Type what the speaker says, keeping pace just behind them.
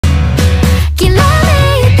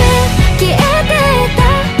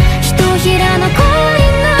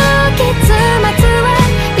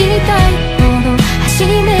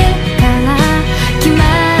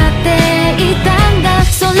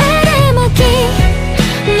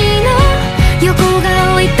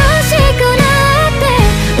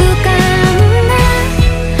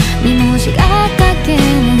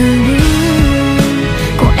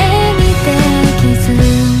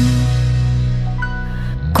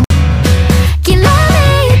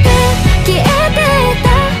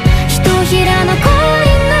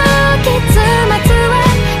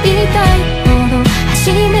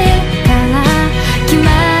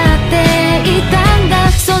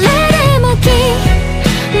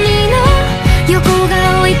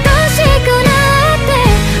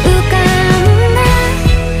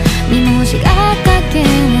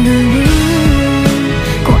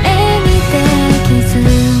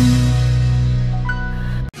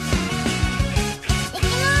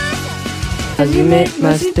はじめ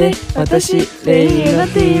まして、私レイユナ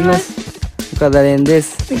と言います。岡田蓮で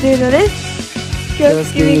す。水戸由菜です。今日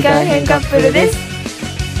月見改編カップルです。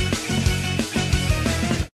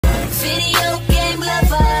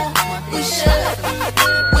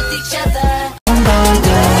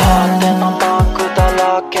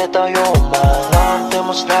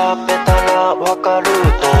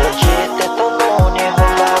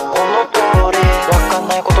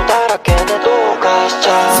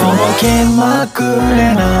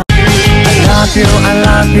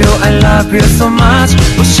I love you so much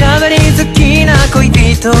おしゃべり好きな恋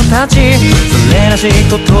人たちそれらしい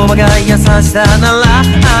言葉が優しさなら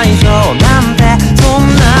愛情なんてそん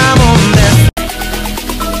なもんです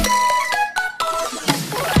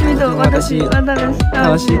君と私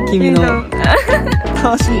魂君の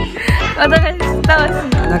魂私魂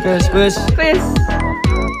仲良しこよしこよし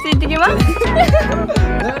ついてきます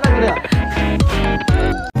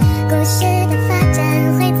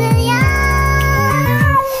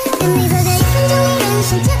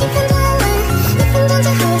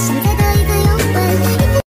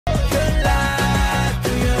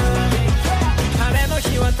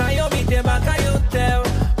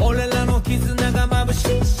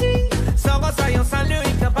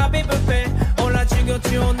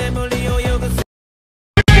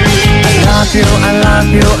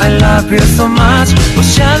I love you so much お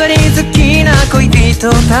しゃべり好きな恋人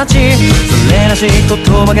たちそれらしい言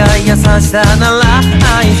葉が優しさなら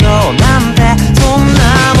愛情なんてそん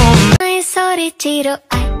なもん소리지로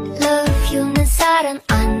I love you 는 사랑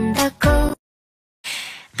안다고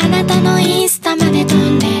あなたのインスタまで飛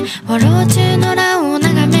んでフォロー中の欄を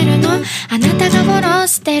眺めるのあなたがフォロー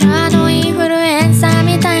してるあのインフルエンサー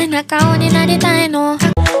みたいな顔になりたいの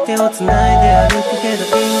手をつないで歩くけ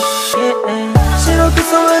どいい白く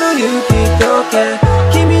染まる雪解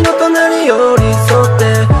け君の隣寄り添って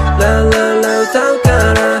ラララ歌う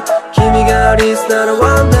から君がリスなら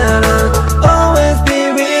ワンダラ Always be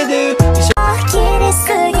with you 切りす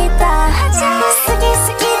ぎた好き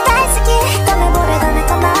好き大好きダメボレダメ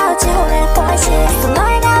かなうち惚れっぽいしその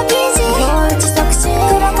笑顔記事もう一即死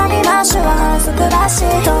暗がりラッシュは反則だし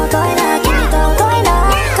尊いな君尊い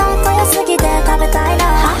なかっこよすぎて食べたい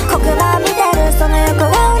な黒板見てるその横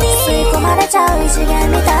顔に吸い込まれちゃう異次元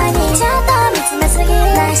みたいにちょっと見つめすぎ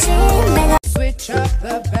内心目がスイッチ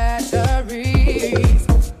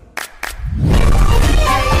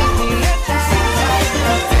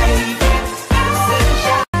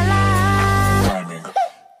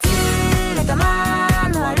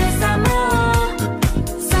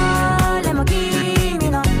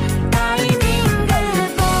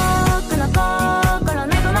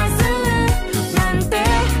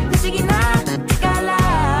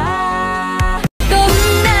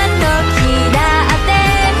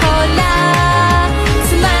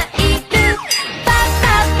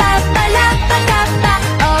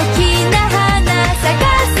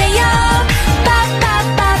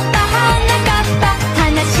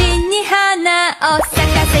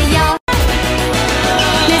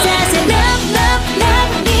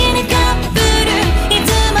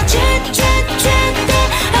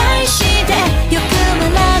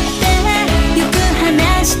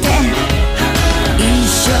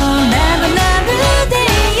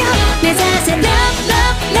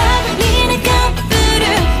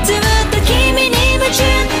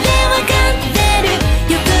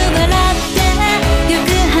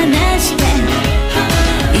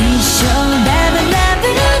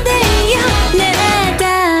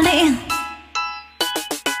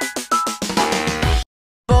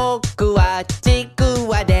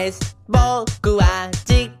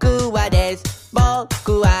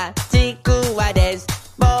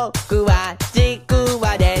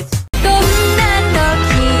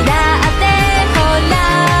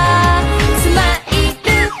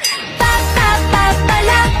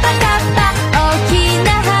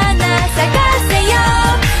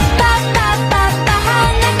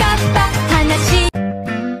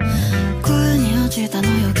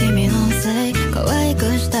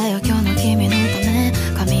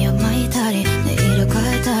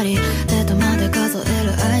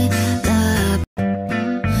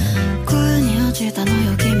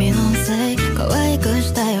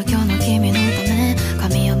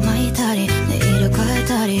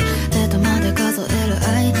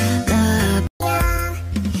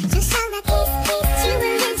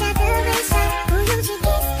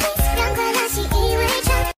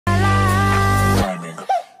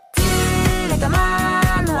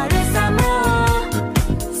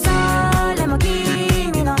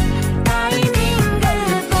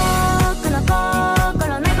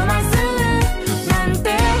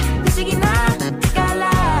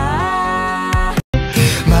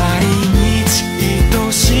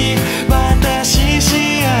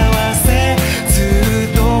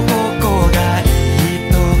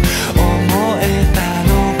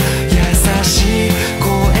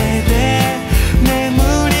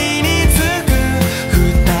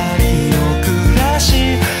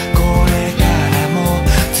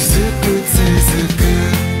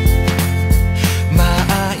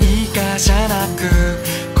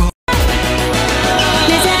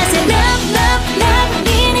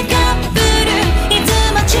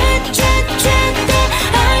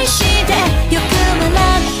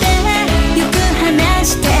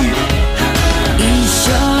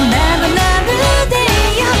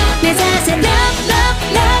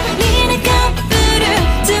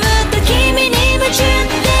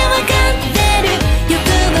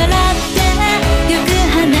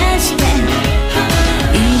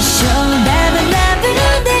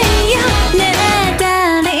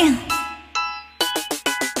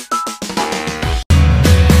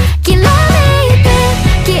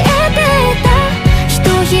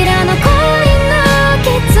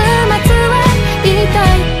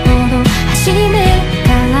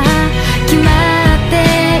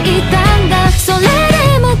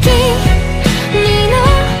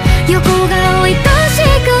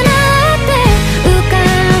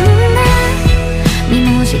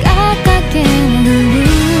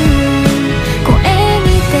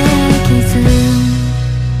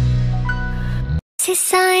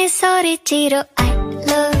가슴에 소리지로 I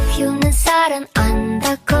love you는 사랑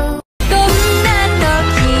안다고 꼼난 너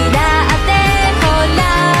기다대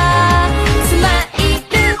몰라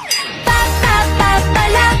스마일을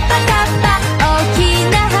빠빠빠빠라빠빠빠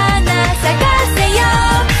오키나 하나 사가세요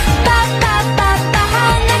빠빠빠빠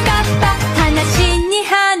하나까빠 하나씩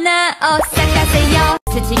하나 사가세요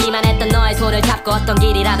스치기만 했던 너의 손을 잡고 어떤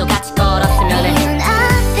길이라도 같이 걸었으면 해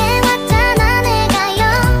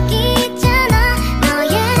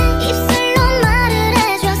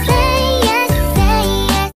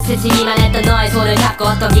스치기만 했던 너의 손을 잡고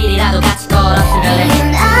어떤 길이라도 같이 걸었으면 해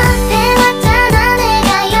문 앞에 왔잖아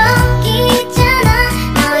내가 여기 있잖아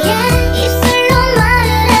너의 입술로 말을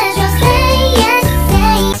해줘 Say yes,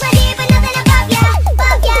 say yes Ready but nothing above ya,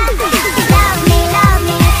 above ya Love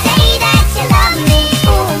me, say that you love me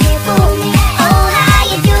Fool me, oh how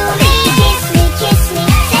you do me Kiss me,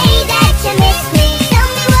 say that you miss me Tell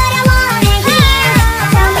me what I wanna hear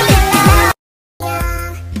Tell me you love me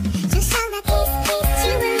就像那 kiss kiss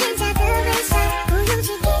亲吻脸颊的微笑不用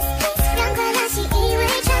去 kiss kiss 让快乐习以为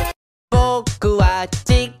常僕は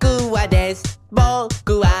ちくわです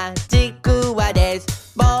僕はちくわです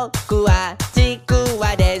僕はちく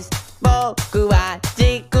わです僕は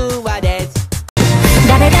ちくわです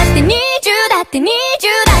誰だって20だって20だっ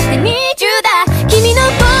て20だ君のこ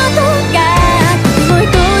とがと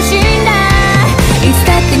ても愛しいんだいつ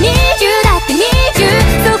だって20だって20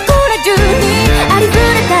そこら中にありふれ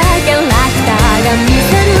たキャラクターが見せ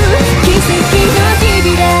る奇跡の日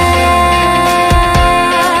々だ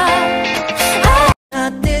な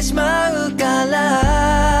ってしまうか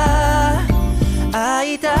ら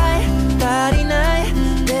会いたい足りない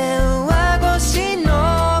電話越し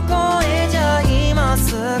の声じゃ今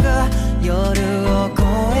すぐ夜を越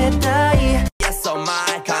えたい Yes oh my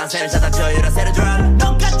感染者たちを許せるドラム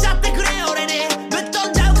乗っかっちゃってくれ俺にぶっ飛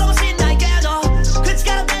んじゃうかもしんないけど口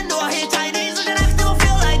から出んのはヒーチャイニーズじゃなくても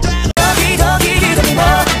Feel like dragon ドキドキ瞳も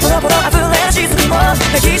ポロポロ溢れる沈みも抱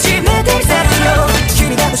きしめてみせるよ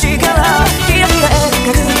君が欲しいからキラキラ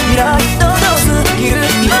描く未来どんどん過ぎる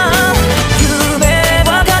今夢は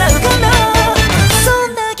叶うかなそん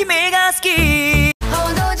な君が好きほ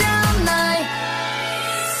どじゃない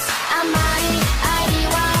甘い愛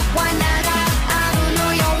は罠があるの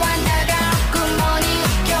よ罠が雲に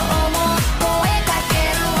今日も声かけ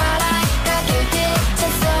る笑いかけて誘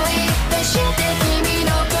い出して君の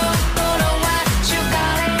心はシュガ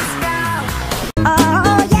ーレスガー Oh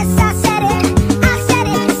yes I said it I said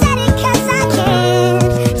it said it cause I can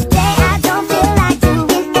Today I don't feel like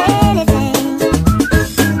doing anything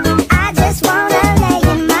I just wanna lay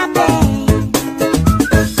in my bed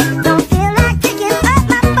Don't feel like picking up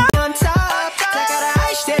my phone On top だから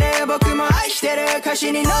愛してる僕も愛してる歌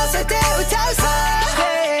詞に乗せて歌うさして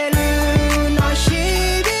るの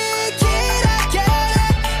響きだけで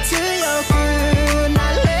強くな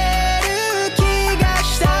れる気がし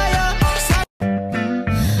たよ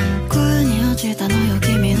恋に落ちたのよ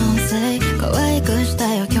君のせい可愛くし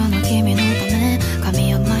たよ今日の君のため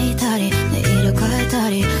髪を巻いたりネイル変えた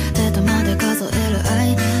りデートまで数える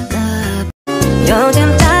愛だ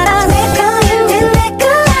요즘 따라 내가 힘든 내가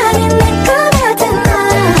아닌 내 거 같은 나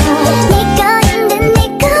네가 힘든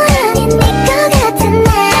네가 아닌 네 거 같은 나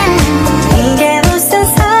이게 무슨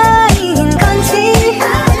사이인 건지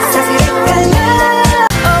사실 헷갈려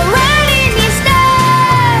Already missed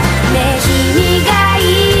내 힘이がいい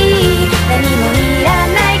何もいら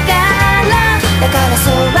ないからだからそ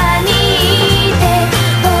ばにいて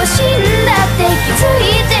ほしいんだって気づい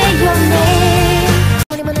てよね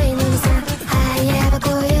何もないのにさはいやばこ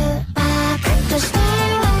ういうバカッとして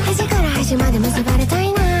端から端まで結ばれた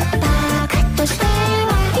いなバカッとして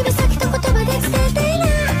指先と言葉で伝えたいなバ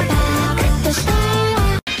カッとして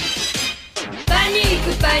パニッ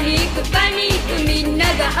クパニックパニックみんな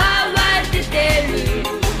が慌ててる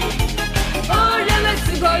オーラは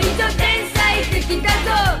すごいぞ天才的だぞ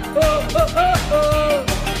おおおお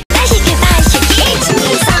大好き大好き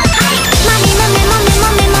123はいまみまめまめま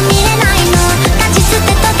めまみれないの感じ捨てと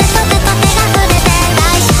てとてとてが触れて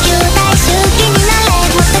大好き大好きになれ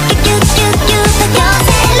もっとキュキュキュキュと強制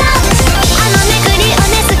ラブあのめくりを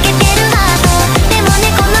ねつけてるハートでもね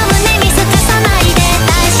この胸見透かさないで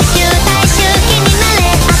大好き大好きになれ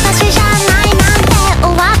私じゃないなんて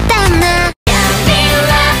終わってんね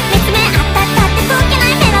見つめ合ったったって解けな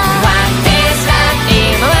いメロ One piece love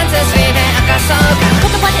今はずすりで明かそうか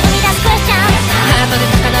言葉で生み出すクエスチョンハートで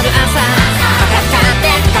高鳴る朝分かっちゃって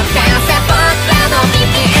得点せ僕らの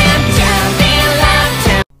BPM Just be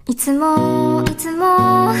love いつもいつ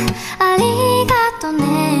もありがと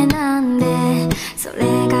ねなんでそ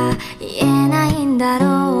れが言えないんだ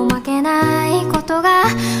ろう負けないことが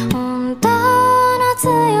本当の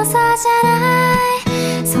強じゃな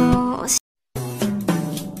いそうし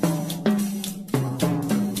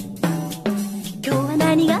今日は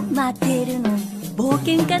何が待ってるの冒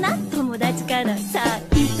険かな友達かなさあ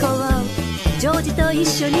行こうジョージと一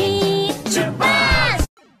緒に出発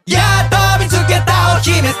やっと見つけたお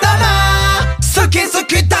姫様好き好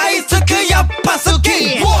き大好きやっぱ好き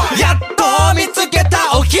やっと見つけ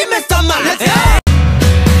たお姫様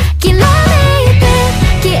きらめいて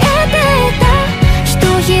消えてたひと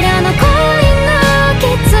ひらの恋の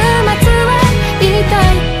結末は痛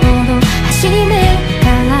いほど初めか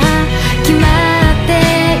ら決まって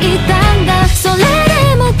いたんだそれ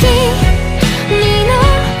でも君の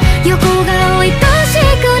横顔愛し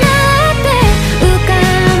くなって浮か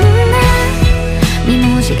んだ2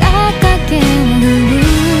文字が駆け巡る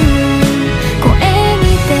声に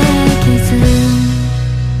できず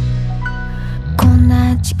こん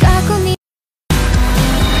な近くに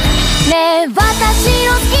ねえ私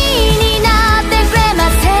を好きになってくれま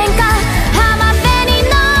せんか浜辺に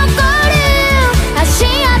残る足跡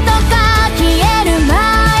が消える前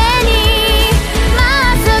にま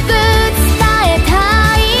っすぐ伝えた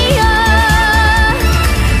いよ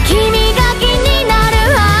君が気になる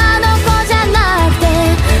あの子じゃなくて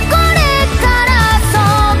これからそ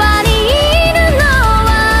ばにいるのは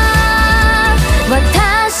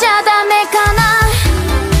私じゃダメかな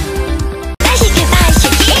大好き大好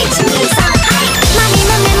き123はいマミ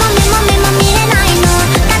マメマメマメマ見れないの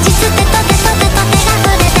感じ捨てとてとてとてが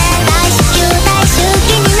触れて大好き大好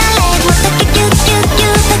きになれもっとキュキュキュキ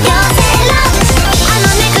ュと強制ラブあの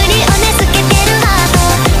めくりをね透けてるハート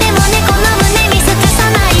でもねこの胸見透かさ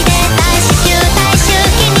ないで大好き大好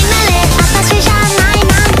きになれ私じゃない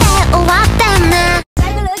なんて終わってんね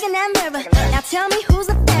Take a look in that mirror Now tell me who's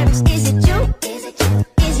the fairest Is it you? Is it you?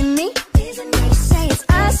 Is it me? Say it's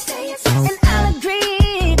us And I'll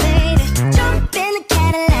agree, baby Jump in the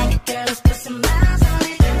Cadillac Girl, let's put some miles on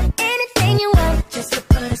it Anything you want Just to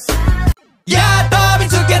put a smile やっと見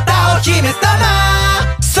つけたお姫様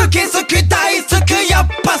好き好き大好きやっ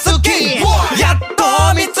ぱ好きやっと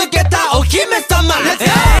見つけたお姫様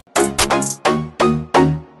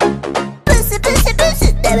ブスブスブ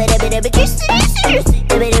スダベダベダベキスキスキス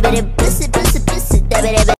ダベダベダブスブスブスダ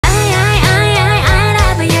ベダベI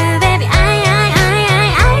love you baby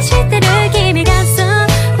I 知ってる君がそう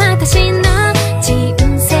私の人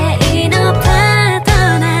生のパート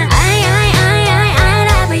ナー I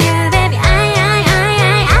love you baby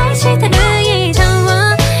I 知ってる以上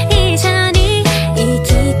一緒に生き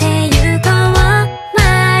てゆこう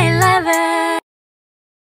My lover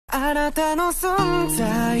あなたの存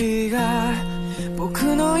在が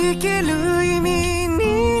僕の生きる意味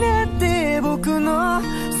になって僕の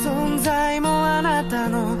存在もあなた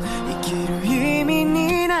の生きる意味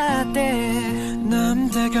になってなん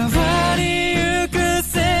て変わりゆく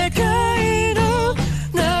世界の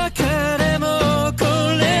中でもこ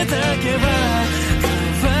れだけは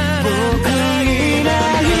僕にな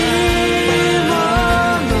いも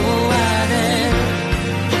のはね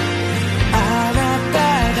あなた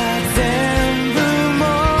が全部持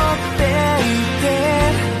っていて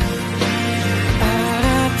あな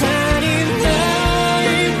たにない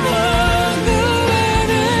ものは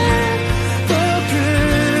ね僕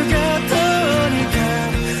がどうにか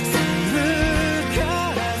するか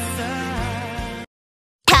らさ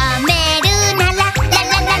貯めるなら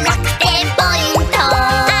楽天ポイント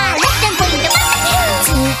楽天ポイント使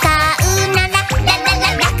うなら楽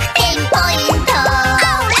天ポイント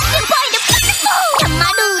たま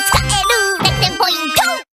る使える楽天ポイン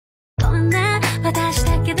トこんな私だ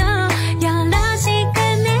けどよろしく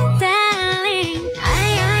ね Darling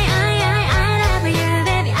I love you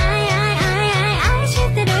baby I 知っ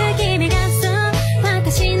てる君がそう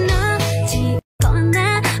私のこん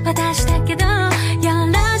な私だけどよ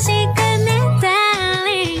ろしくね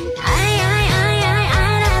Darling I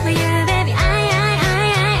love you baby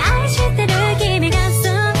I 知ってる君がそ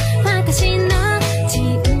う私の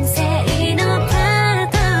人生のパ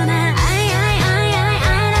ートナー I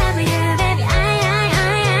love you baby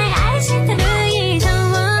I 知ってる以上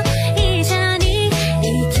一緒に生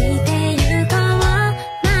きてゆこう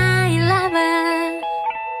My lover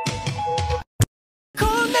こん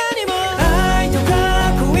なにも愛とか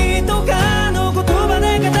恋とかの言葉で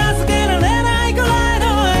片付けられないくらいの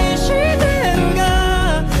愛してるが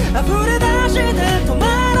溢れ出して止ま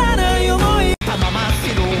らない思い浜真っ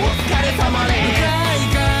白お疲れ様で向かい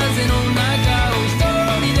風の中を一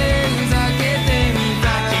人でふざけてみた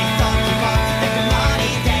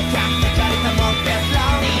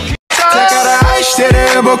だから愛して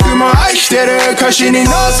る僕も愛してる歌詞に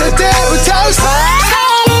乗せて歌うさ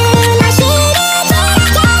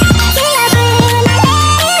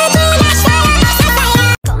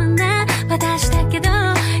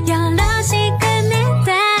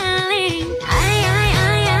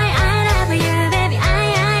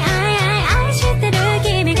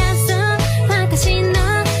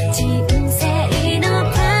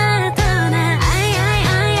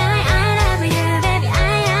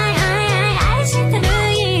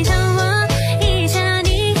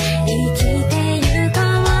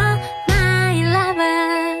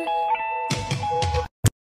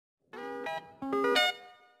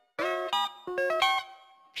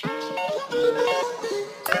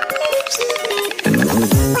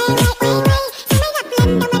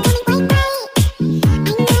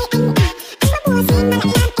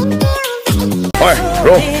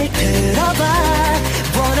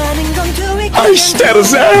してる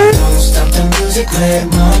ぜ。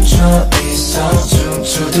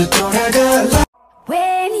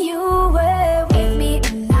 When you were with me,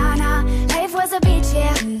 na-na, life was a beach,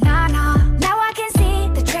 yeah, na-na. Now I can see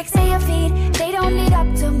the tracks at your feet, they don't lead up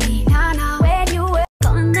to me, na-na. When you were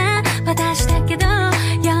こんな私だけどよ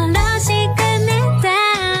ろしくね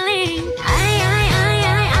darling. I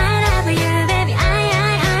love you baby. I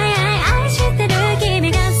知ってる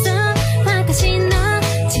君がそう私の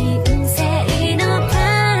人生のパ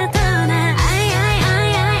ートナー。I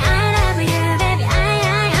love you baby.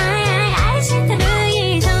 I 知ってる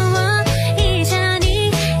以上一緒に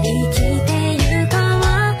生きてゆこう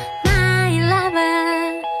my lover。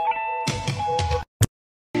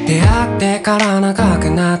 出会ってから長く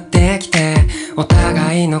なってきてお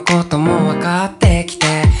互いのことも分かってきて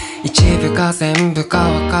一部か全部か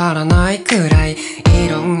分からないくらいい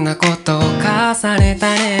ろんなことを重ね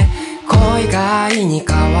たね。恋が愛に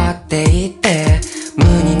変わっていって無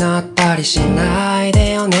になったりしない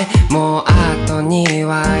でよね。もう後に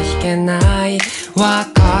は引けない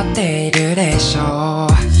分かっているでしょう。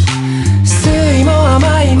酸いも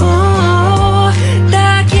甘いも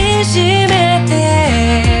抱きしめ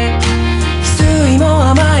て酸いも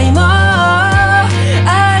甘いも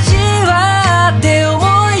味わって思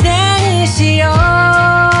い出にしよう。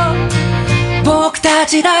僕た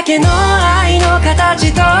ちだけの愛の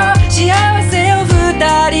形と幸せを二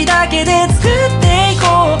人だけで作ってい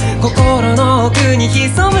こう。心の奥に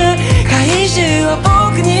潜む怪獣を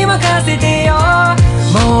僕に任せてよ。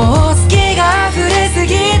もう好きが溢れす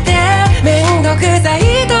ぎてめんどくさい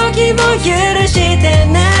時も許して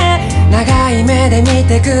ね。長い目で見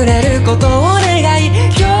てくれることを願い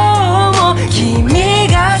今日も君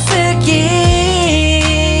が好き。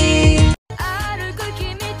歩く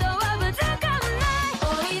君とはぶつかんないお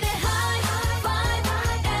いで High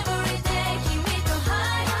Every day 君と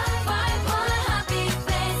High Happy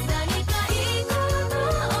Face 何かいいこと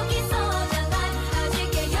起きそうじゃない弾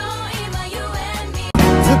けよ今 You and me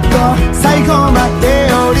ずっと最後まで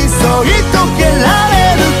寄り添い遂げら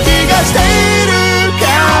れる気がしているか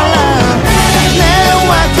らねえ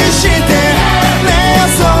浮気してねえ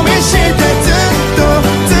遊びしてずっと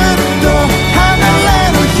離れ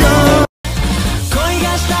るよ。恋が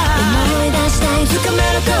したい思い出したい掴め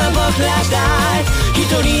るかは僕らしたい一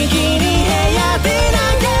人きり部屋で嘆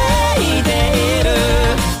いている。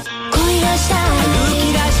恋がしたい歩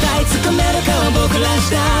き出したい掴めるかは僕らし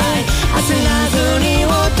たい焦らずに大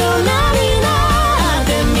人になって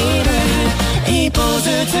みる。一歩ず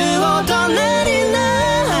つ大人にな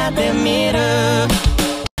ってみる。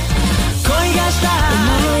恋がしたい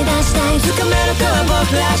思い出したい掴めるかは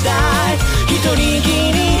僕らしたい一人き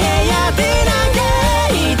り部屋で嘆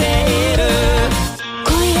いている。恋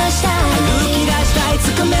がしたい歩き出したい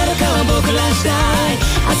掴めるかは僕らしたい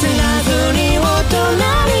焦らずに大人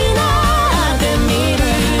になってみる。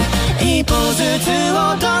一歩ずつ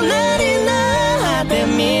大人になって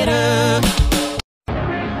みる。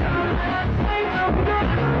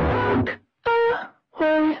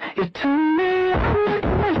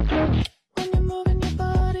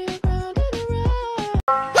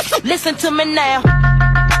Listen to me now.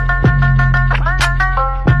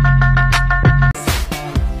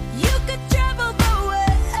 You could travel the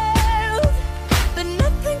world but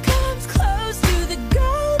nothing comes close to the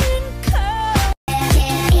golden cup.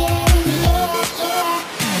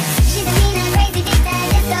 She's a mean and crazy bitch that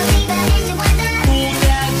just don't leave her and you wonder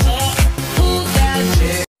Who's that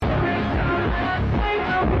chick?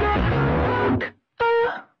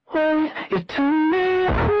 You turn me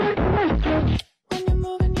on.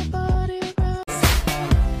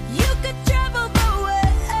 You could travel the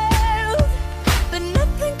world but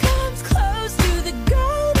nothing comes close to the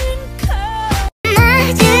golden cup.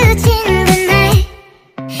 마주친 그날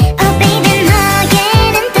Oh baby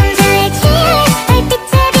너에게는 동자의 취할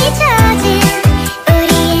달빛에 비춰진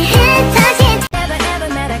우리의 흩어진 Never ever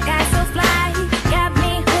met a guy so fly Got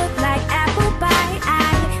me hooked like apple pie I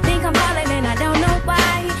think I'm falling and I don't know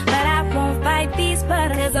why But I won't fight these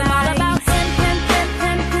butterflies I'm all about him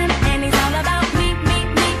And he's all about me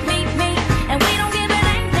And we don't give a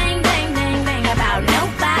dang about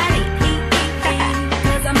nobody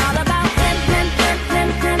Cause I'm all about him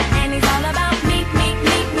And he's all about me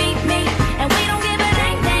And we don't give a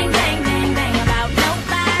dang about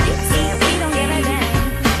nobody We don't give a dang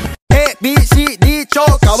A B C D 超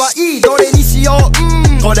かわいいどれにしよう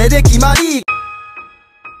これで決まり。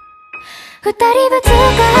二人ぶつか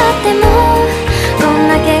ってもこん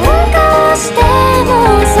な喧嘩をしても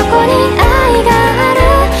そこに愛がある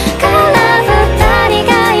から二人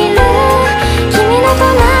がいる君の隣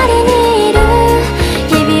にいる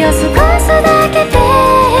日々を過ごすだけで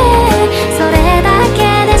それだ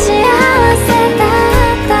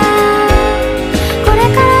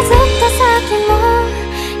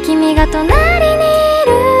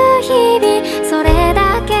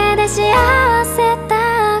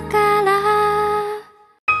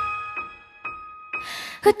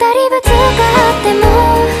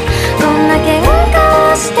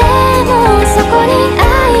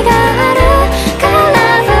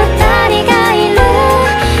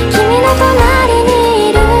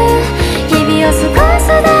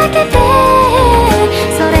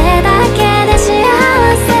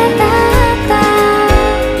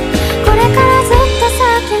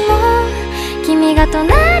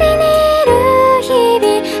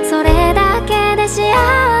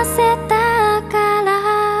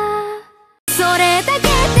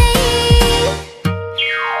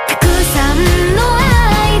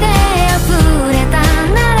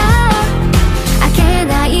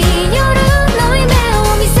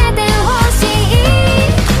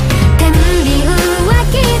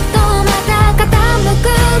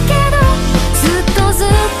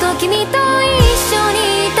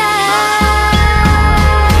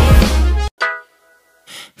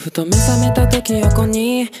と目覚めた時横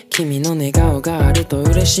に君の寝顔があると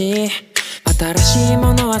嬉しい。新しい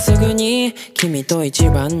ものはすぐに君と一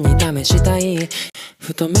番に試したい。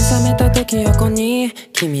ふと目覚めた時横に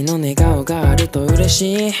君の寝顔があると嬉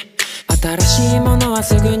しい。新しいものは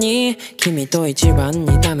すぐに君と一番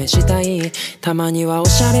に試したい。たまにはお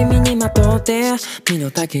しゃれ身にまとって身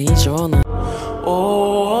の丈以上の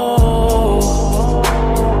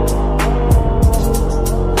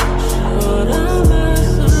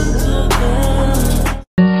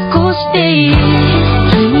少しでいい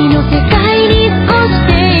君の世界に少し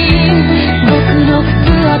でいい僕の服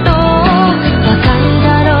はどうわかるだ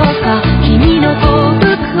ろうか。君の幸福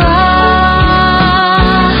は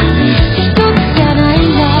一つじゃないん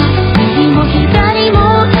だ。右も左も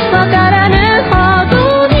わからぬほど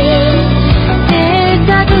に手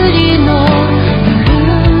探りの夜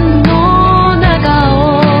の中を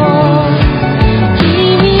君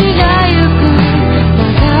が行く長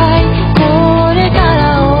いこれから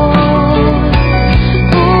を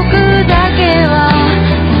僕だけは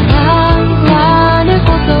変わるこ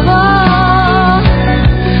とは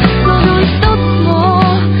この一つを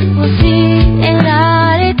教えら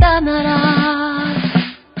れたなら。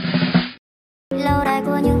 Lâu đài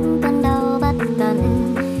của những cơn đau bất tận.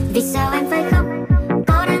 Vì sao em phải khóc?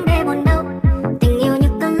 Có đang để buồn đâu? Tình yêu như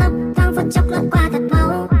cơn lốc thoáng phút chốc lướt qua thật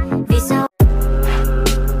mau. Vì sao?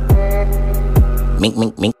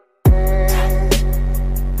 Mink.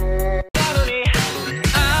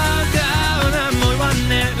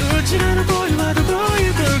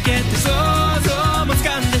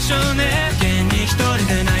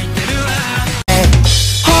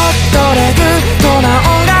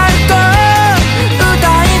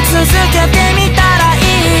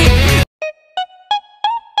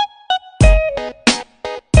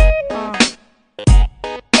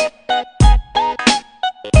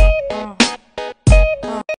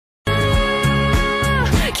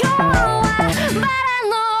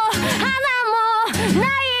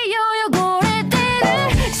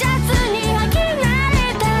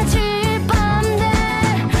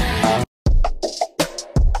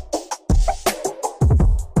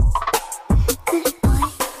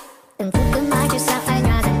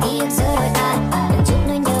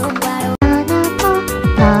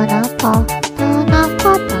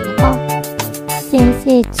 先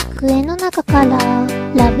生、机の中から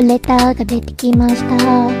ラブレターが出てきました。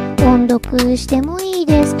音読してもいい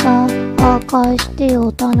ですか？返して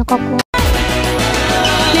よ、田中君。目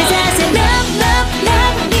指せ Love Love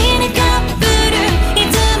Love リネカップル。い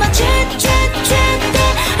つもチュッチュッチュッて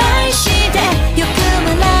愛してよく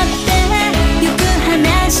笑ってよく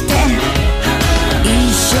話して一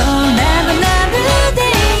生ラブラブでい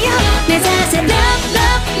いよ。目指せ Love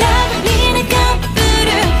Love Love リネカップ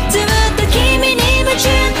ル。ずっと君に夢中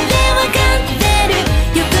でわかってる。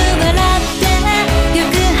よく笑ってよ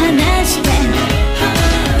く話して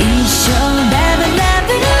一生ラブラブ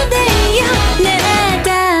でいいよねえダ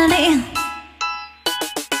ーリン。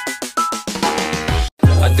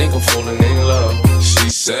 I think I'm falling in love. She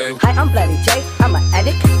said, Hi, I'm Bloody J. I'm an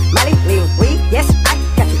addict. Molly, Lil Weed. Yes, I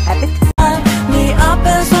got you have it. 네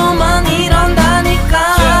앞에서만 이런다니까.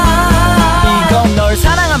 이건 널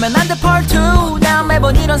사랑하면 안 돼 part 2. 난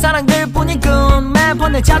매번 이런 사랑들 뿐이군.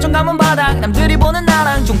 매번 내 자존감은 바닥. 남들이 보는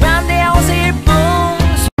나랑 정반대야 옷의 일뿐.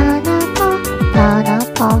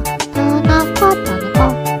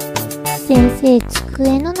 先生、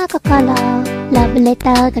机の中からラブレ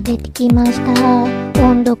ターが出てきました。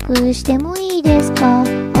音読してもいいですか？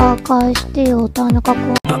返してよ、田中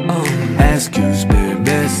君。Excuse me,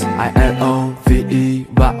 miss. I-L-O-V-E-Y-O-U.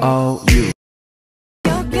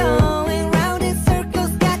 You're going round in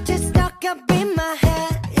circles, got you stuck up in my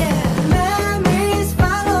head. Yeah, memories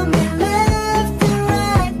follow me left and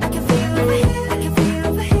right. I can feel over here, I can feel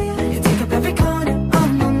over here. You take up every corner of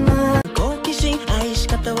my mind. 好奇心、愛し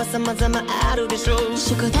方は様々あるでしょう。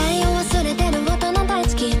宿題を忘れてる大人大好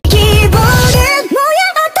き。キーボードもや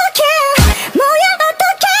っとけ、もやっと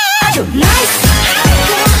け。You're nice.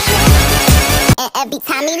 Every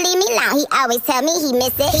time he leave me alone, he always tell me he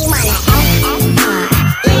miss it. He wanna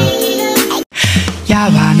F-F-R-E. やわ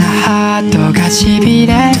なハートがしび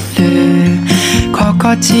れる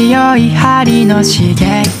心地よい針の刺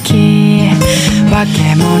激わ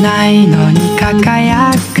けもないのに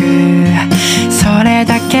輝くそれ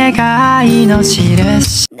だけが愛の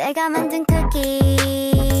印 내가 만든 쿠키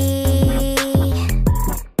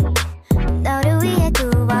너를 위해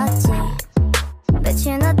구웠지 But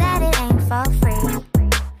you know that it ain't for free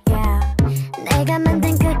Yeah 내가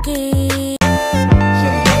만든 쿠키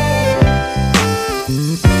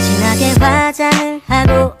진하게 봐 화장을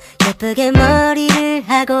하고 예쁘게 머리를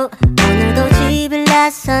하고 오늘도 집을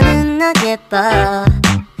나서는 너 예뻐.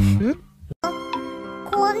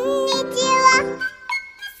 곤니치와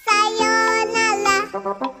사요나라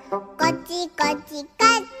꼬치꼬치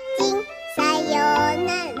까칭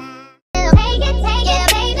사요나라. Take it,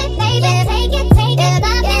 baby, take it,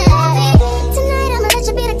 Tonight I'ma let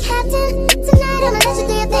you be the captain. Tonight I'ma let you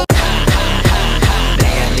do your thing.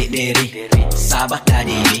 Sabak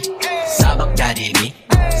dadimi, sabak dadimi,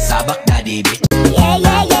 sabak dadimi. Yeah,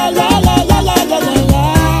 yeah, yeah, yeah, yeah, yeah, yeah, yeah,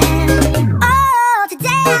 yeah. Oh, today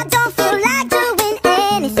I don't feel like doing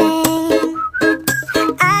anything.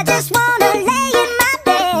 I just wanna lay in my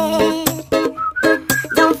bed.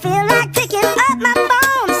 Don't feel like picking up my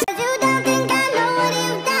phone. So you don't think I know what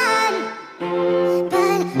you've done. But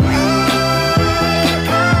when you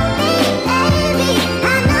call me baby,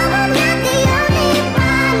 I know I'm not the only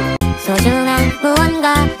one. 소중한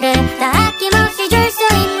무언가를 다 아낌없이 줄 수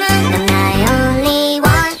있는 넌 나의 only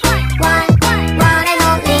one, one and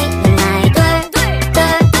only. 넌 나의 둘,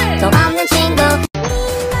 또 없는 친구.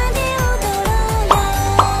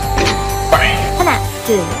 하나, 둘,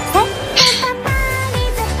 셋.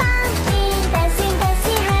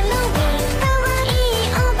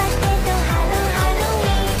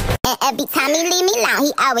 Every time he leave me alone,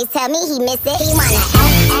 he always tell me he miss it. He wanna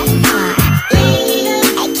FFR,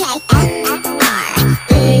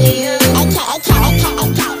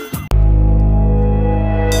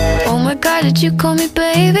 Oh my god, did you call me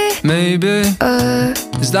baby? Maybe,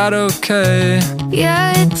 is that okay?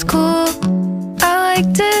 Yeah, it's cool. I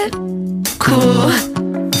liked it. Cool.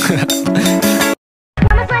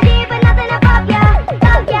 Promise my dear, but nothing above ya,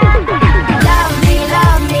 above ya. Love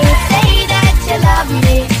me, say that you love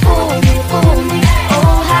me. Fool me,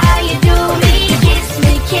 oh how you do me.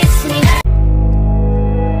 Kiss me.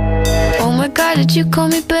 Oh my god, did you call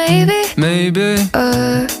me baby? Maybe,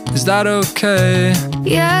 is that okay?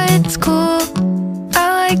 Yeah, it's cool.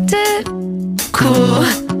 I liked it. Cool.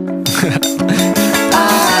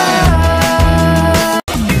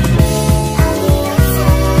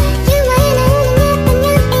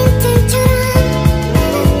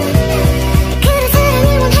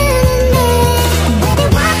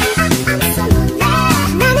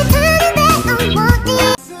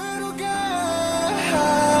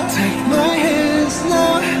 Take my hands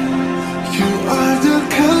now. You are the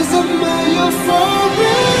cause of my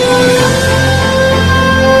euphoria.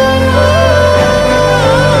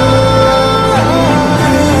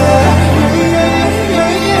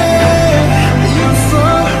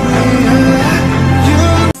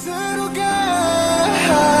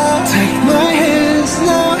 Take my hands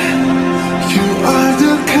now. You are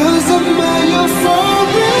the cause of my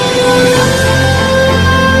euphoria.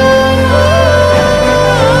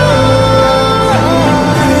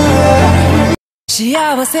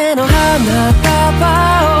 幸せの花束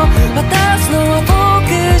を渡すのは僕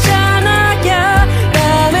じゃなきゃダ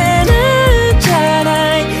メなんじゃな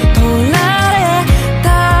い。取られた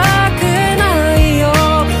くないよ。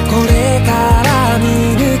これから見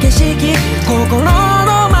る景色、心の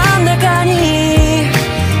真ん中に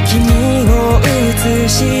君を映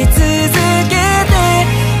し続けて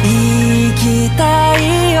いきたい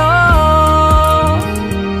よ。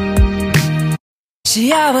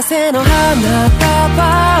幸せの花束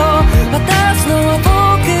を渡すのは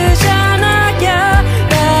僕じゃなきゃ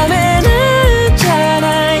ダメなんじゃな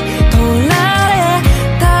い。取られ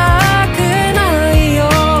たくないよ。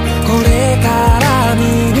これから見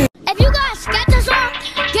る。 If you guys get this song,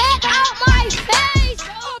 get out my face.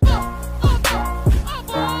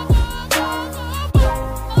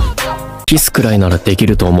 キスくらいならでき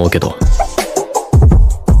ると思うけど、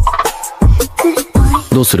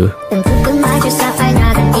どうする？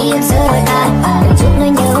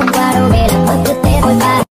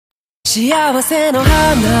幸せの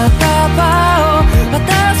花束を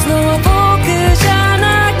渡すのは僕じゃな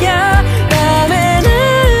きゃダメな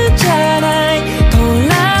んじゃない。取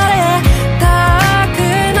られたく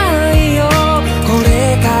ないよ。これ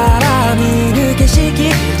から見る景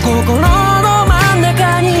色、心の真ん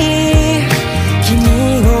中に君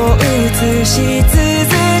を映し続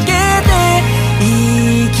けてい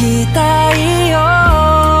きたいよ。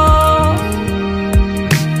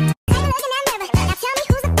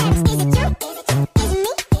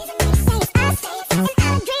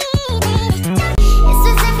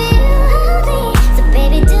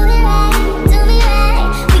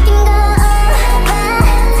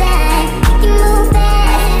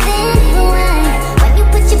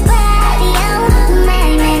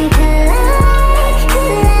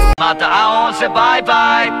また会おうぜバイ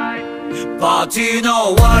バイ。パーティー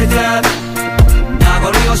の終わりで涙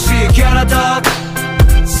残り惜しいけれど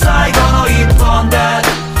最後の一本で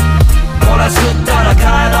これ吸ったら帰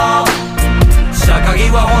ろう社会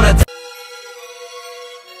は折れて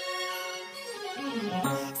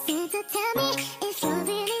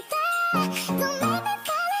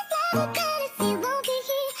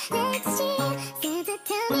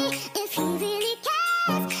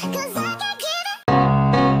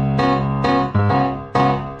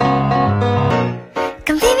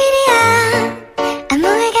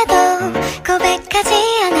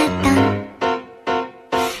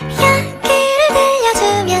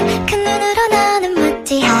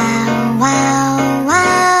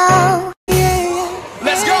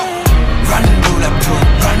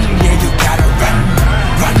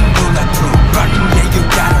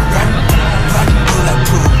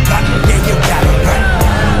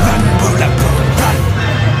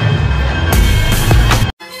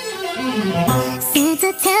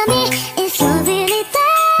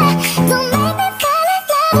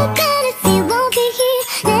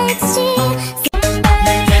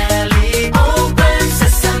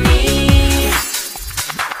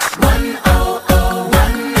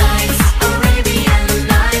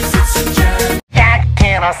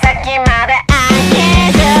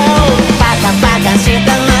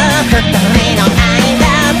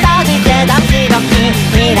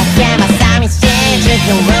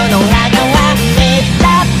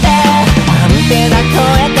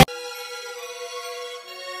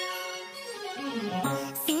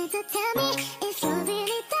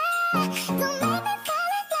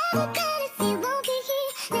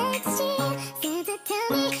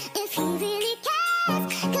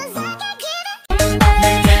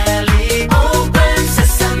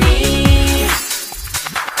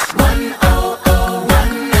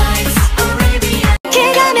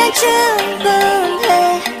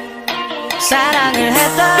사랑을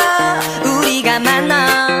했다 우리가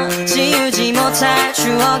만나 지우지 못할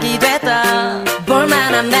추억이 됐다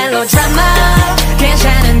볼만한 멜로드라마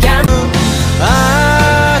괜찮은 결국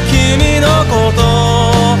君のこと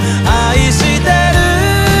愛してる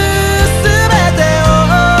すべてを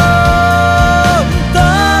遠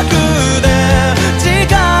くで近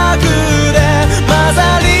くで混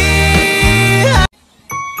ざり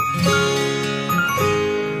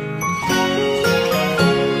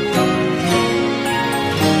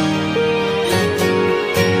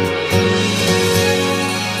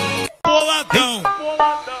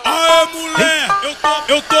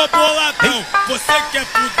Eu tô boladão, você quer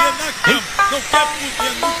fuder na cama, não quer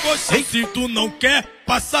fuder no colchão. Se tu não quer,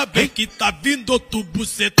 passa bem que tá vindo outro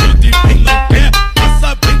bucetão. Se tu não quer,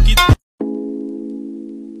 passa bem que tá...